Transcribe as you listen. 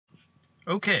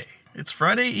Okay, it's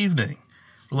Friday evening.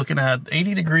 We're looking at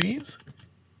 80 degrees.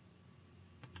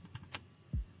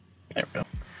 There we go.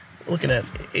 We're looking at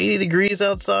 80 degrees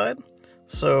outside.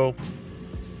 So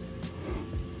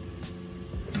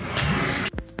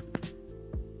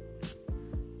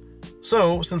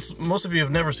since most of you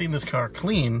have never seen this car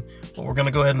clean, what we're going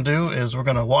to go ahead and do is we're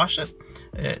going to wash it.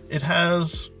 It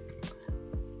has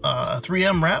a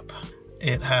 3M wrap.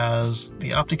 It has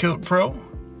the OptiCoat Pro,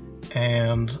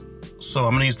 and so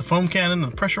I'm going to use the foam cannon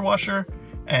and the pressure washer,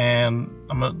 and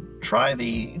I'm going to try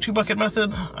the 2-bucket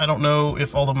method. I don't know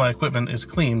if all of my equipment is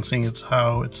clean, seeing it's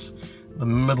the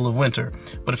middle of winter.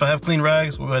 But if I have clean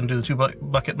rags, we'll go ahead and do the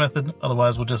 2-bucket method.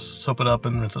 Otherwise, we'll just soap it up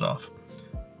and rinse it off.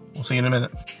 We'll see you in a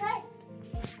minute.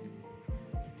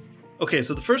 Okay,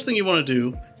 so the first thing you want to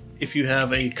do, if you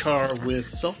have a car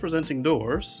with self-presenting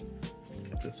doors,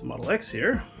 like this Model X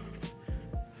here,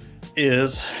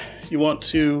 is you want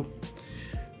to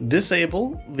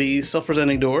disable the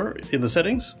self-presenting door in the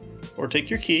settings, or take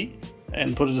your key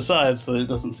and put it aside so that it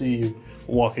doesn't see you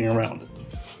walking around it.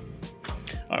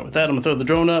 Alright, with that, I'm going to throw the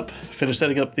drone up, finish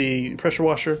setting up the pressure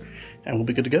washer, and we'll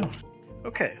be good to go.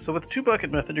 Okay, so with the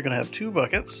 2-bucket method, you're going to have 2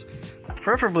 buckets,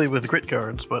 preferably with grit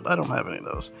guards, but I don't have any of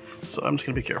those, so I'm just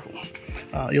going to be careful.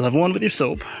 You'll have one with your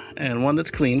soap, and one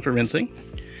that's clean for rinsing,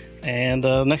 and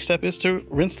the next step is to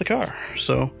rinse the car.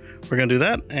 So we're going to do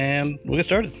that, and we'll get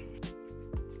started.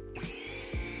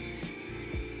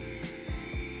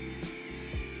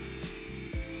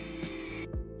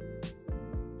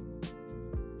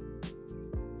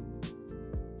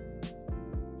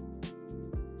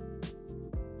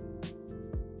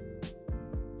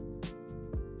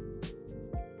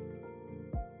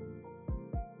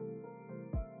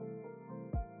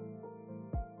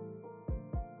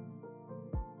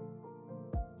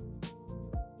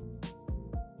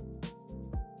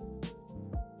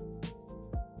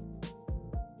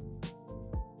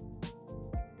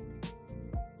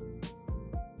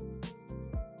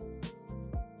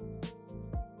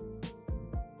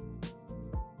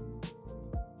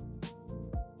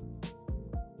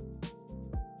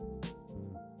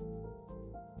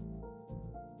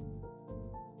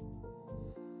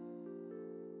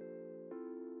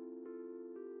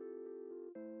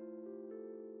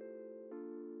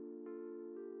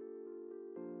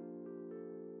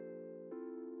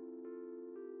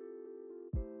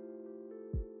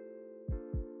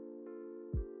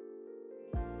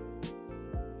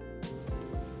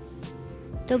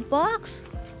 The box?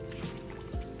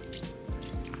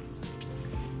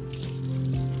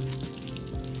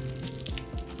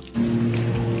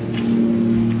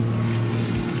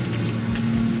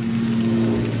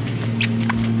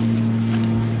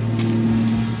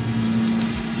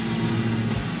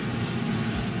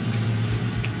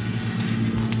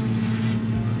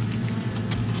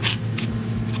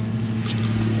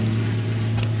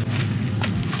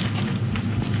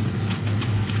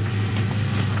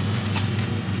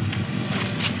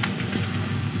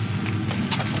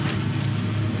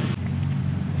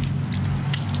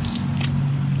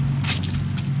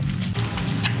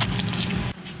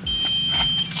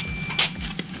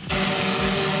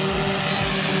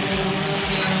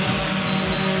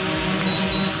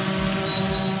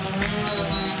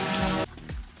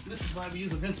 This is why we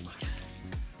use a rinse bucket.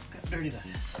 Look how dirty that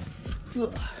is.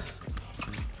 Ugh.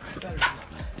 Better slow.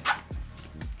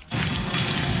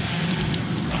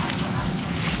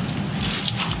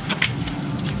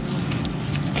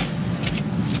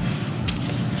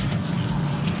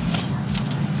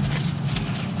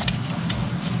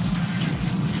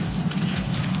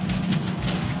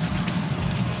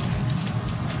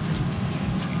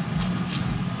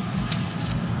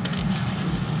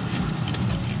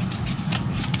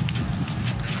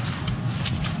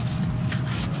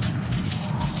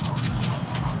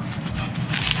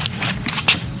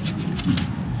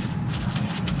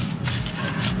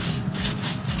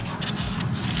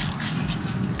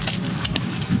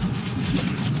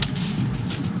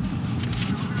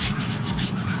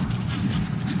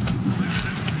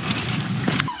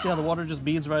 See how the water just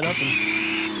beads right up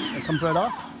and it comes right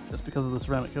off? That's because of the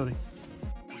ceramic coating.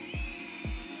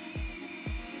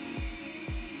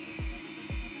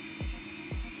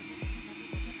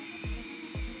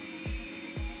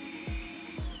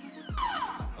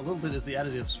 A little bit is the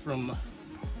additives from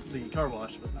the car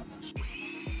wash, but not much.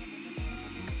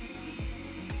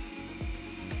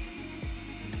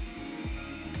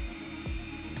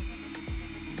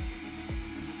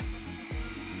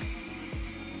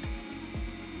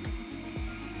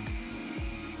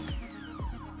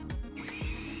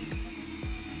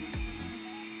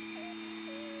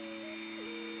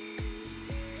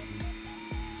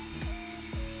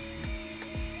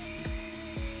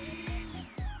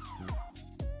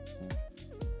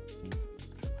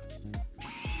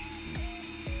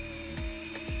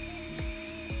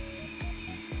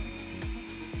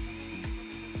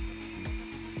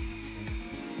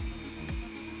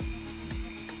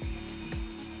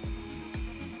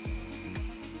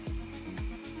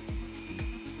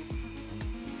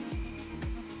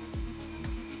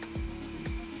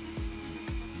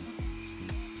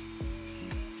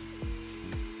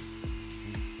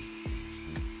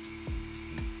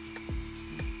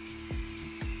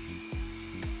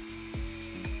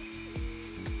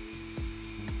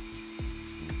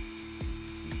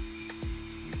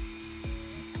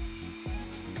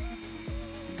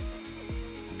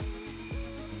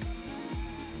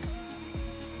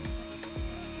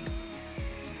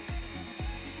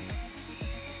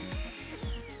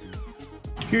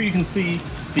 Here you can see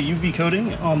the UV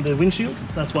coating on the windshield.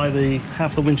 That's why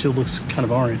half the windshield looks kind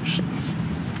of orange.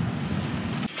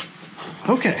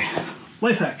 Okay,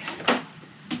 life hack.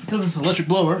 Because it's an electric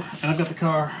blower and I've got the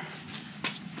car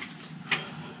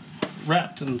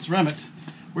wrapped in ceramic,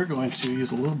 we're going to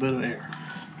use a little bit of air.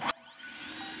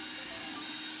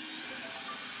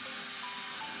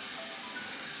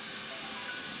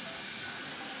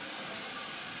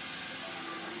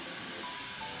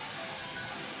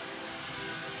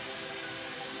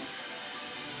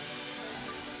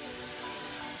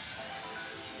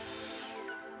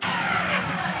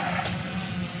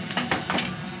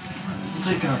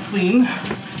 We'll take our clean,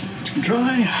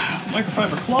 dry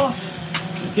microfiber cloth.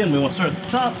 Again, we want to start at the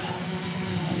top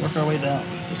and work our way down.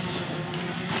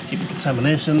 Just keep the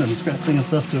contamination and scratching and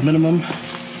stuff to a minimum.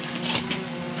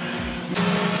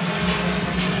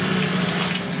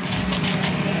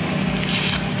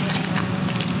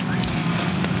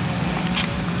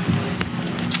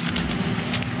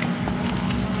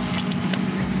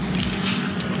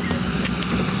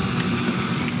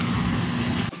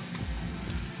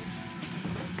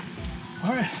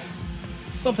 All right,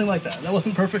 something like that. That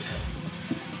wasn't perfect,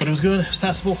 but it was good, it was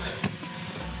passable.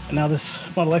 And now this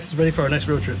Model X is ready for our next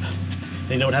road trip.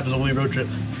 And you know what happens when we road trip?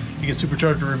 You get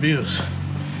supercharged reviews.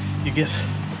 You get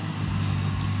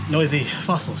noisy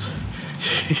fossils.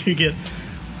 You get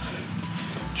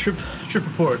trip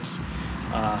reports,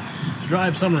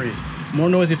 drive summaries, more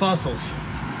noisy fossils.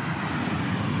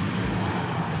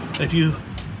 If you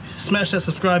smash that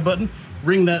subscribe button,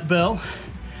 ring that bell,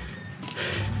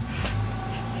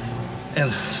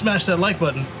 and smash that like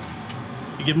button,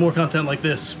 you get more content like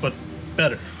this, but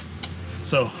better.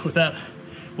 So with that,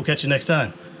 we'll catch you next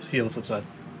time. See you on the flip side.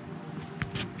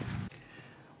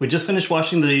 We just finished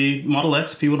washing the Model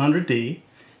X P100D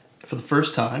for the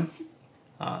first time.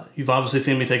 You've obviously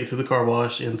seen me take it through the car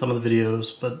wash in some of the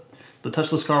videos, but the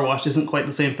touchless car wash isn't quite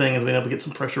the same thing as being able to get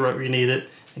some pressure right where you need it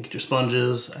and get your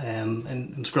sponges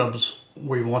and scrubs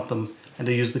where you want them, and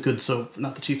to use the good soap,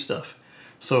 not the cheap stuff.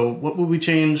 So what would we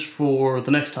change for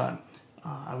the next time?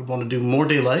 I would want to do more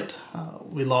daylight.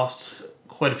 We lost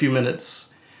quite a few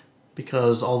minutes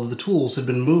because all of the tools had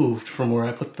been moved from where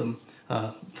I put them.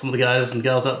 Some of the guys and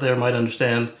gals out there might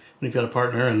understand when you've got a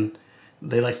partner and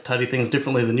they like to tidy things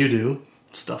differently than you do.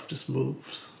 Stuff just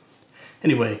moves.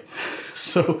 Anyway,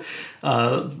 so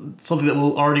something that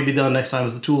will already be done next time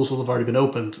is the tools will have already been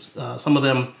opened. Some of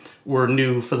them were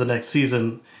new for the next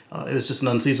season. It was just an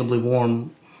unseasonably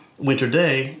warm winter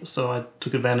day, so I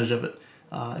took advantage of it.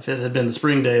 If it had been the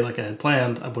spring day like I had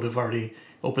planned, I would have already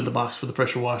opened the box for the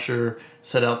pressure washer,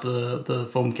 set out the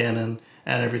foam cannon,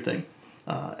 and everything.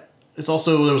 It's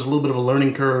also, there was a little bit of a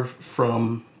learning curve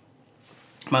from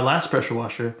my last pressure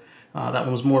washer. That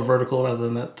one was more vertical rather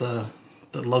than that the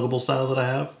luggable style that I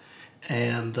have,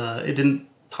 and it didn't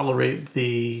tolerate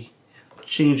the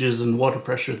changes in water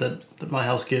pressure that my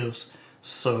house gives,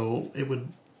 so it would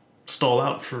stall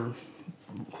out for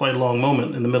quite a long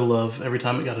moment in the middle of every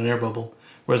time it got an air bubble.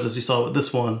 Whereas as you saw with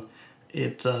this one,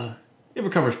 it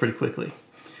recovers pretty quickly.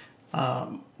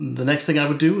 The next thing I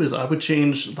would do is I would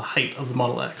change the height of the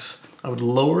Model X. I would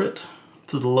lower it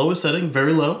to the lowest setting,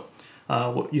 very low.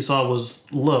 What you saw was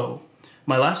low.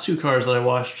 My last two cars that I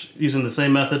washed using the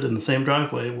same method in the same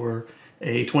driveway were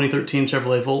a 2013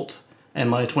 Chevrolet Volt and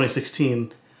my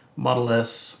 2016 Model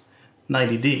S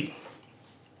 90D.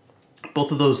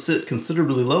 Both of those sit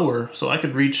considerably lower, so I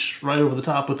could reach right over the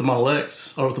top with the Model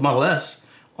X, or with the Model S,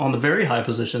 on the very high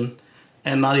position,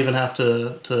 and not even have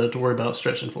to worry about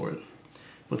stretching for it.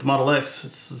 With the Model X,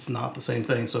 it's not the same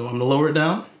thing, so I'm gonna lower it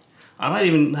down. I might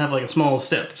even have like a small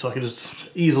step, so I can just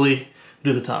easily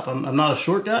do the top. I'm not a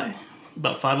short guy,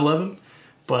 about 5'11",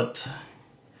 but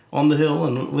on the hill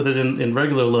and with it in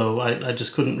regular low, I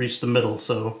just couldn't reach the middle,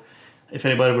 so if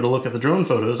anybody were to look at the drone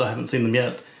photos, I haven't seen them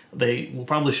yet, they will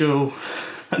probably show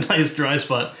a nice dry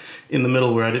spot in the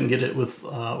middle where I didn't get it with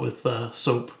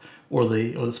soap or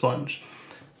the sponge.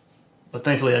 But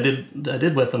thankfully, I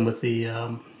did wet them with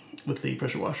the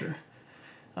pressure washer.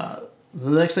 The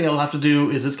next thing I'll have to do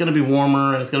is it's going to be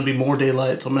warmer and it's going to be more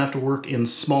daylight, so I'm going to have to work in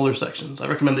smaller sections. I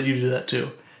recommend that you do that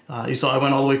too. You saw I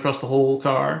went all the way across the whole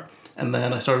car, and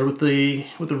then I started with the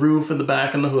roof and the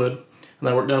back and the hood, and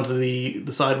then I worked down to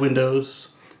the side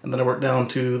windows. And then I worked down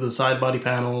to the side body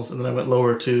panels, and then I went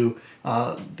lower to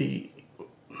the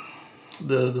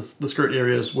skirt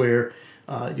areas where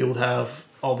you'll have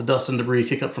all the dust and debris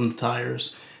kick up from the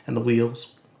tires and the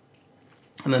wheels.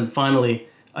 And then finally,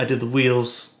 I did the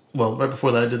wheels. Well, right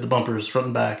before that, I did the bumpers front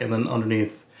and back, and then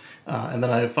underneath. And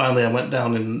then I went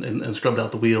down and scrubbed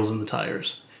out the wheels and the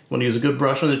tires. You want to use a good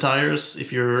brush on the tires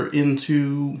if you're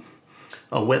into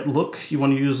a wet look, you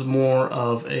want to use more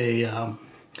of a,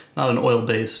 not an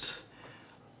oil-based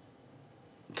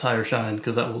tire shine,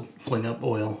 because that will fling up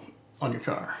oil on your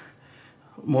car.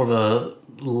 More of a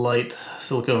light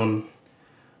silicone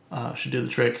should do the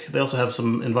trick. They also have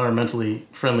some environmentally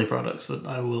friendly products that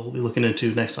I will be looking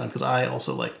into next time, because I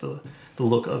also like the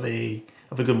look of a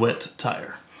good wet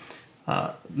tire.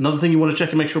 Another thing you want to check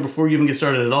and make sure before you even get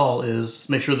started at all is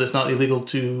make sure that it's not illegal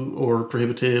to, or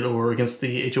prohibited, or against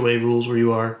the HOA rules where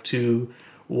you are, to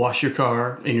wash your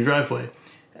car in your driveway.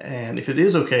 And if it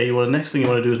is okay, the next thing you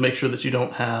want to do is make sure that you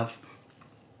don't have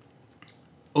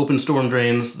open storm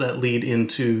drains that lead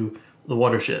into the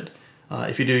watershed.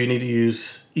 If you do, you need to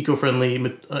use eco-friendly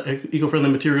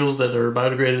materials that are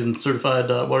biodegraded and certified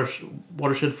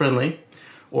watershed friendly,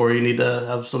 or you need to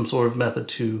have some sort of method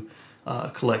to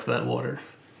collect that water.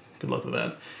 Good luck with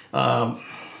that.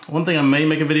 One thing I may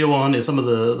make a video on is some of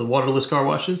the waterless car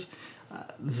washes.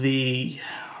 The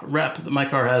wrap that my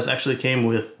car has actually came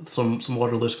with some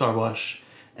waterless car wash,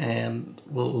 and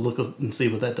we'll look and see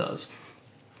what that does.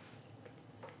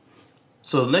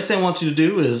 So the next thing I want you to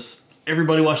do is,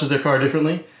 everybody washes their car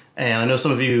differently, and I know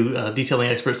some of you detailing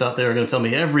experts out there are going to tell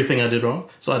me everything I did wrong,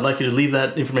 so I'd like you to leave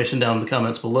that information down in the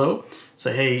comments below.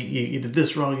 Say, hey, you did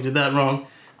this wrong, you did that wrong,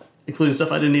 including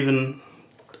stuff I didn't even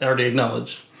already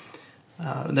acknowledge.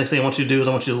 The next thing I want you to do is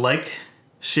I want you to like,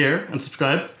 share, and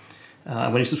subscribe.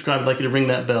 When you subscribe, I'd like you to ring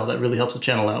that bell. That really helps the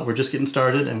channel out. We're just getting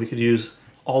started, and we could use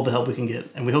all the help we can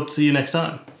get. And we hope to see you next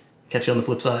time. Catch you on the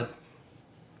flip side.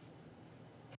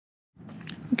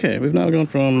 Okay, we've now gone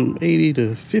from 80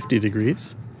 to 50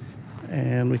 degrees,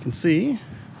 and we can see,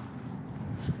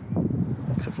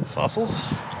 except for the fossils,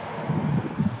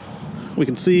 we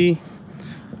can see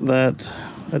that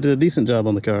I did a decent job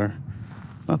on the car.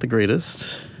 Not the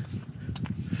greatest.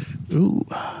 Ooh,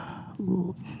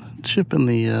 little chip in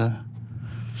the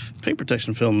paint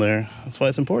protection film there. That's why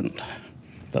it's important.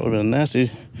 That would have been a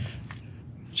nasty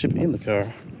chip in the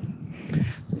car.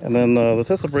 And then the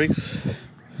Tesla brakes,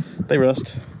 they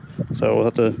rust, so we'll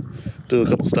have to do a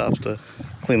couple stops to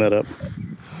clean that up.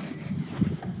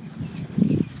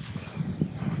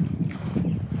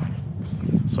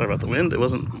 Sorry about the wind, it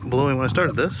wasn't blowing when I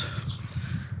started this.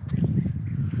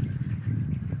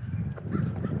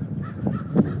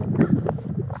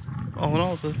 All in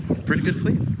all, it's a pretty good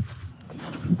clean.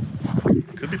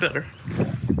 Could be better,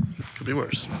 could be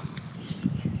worse.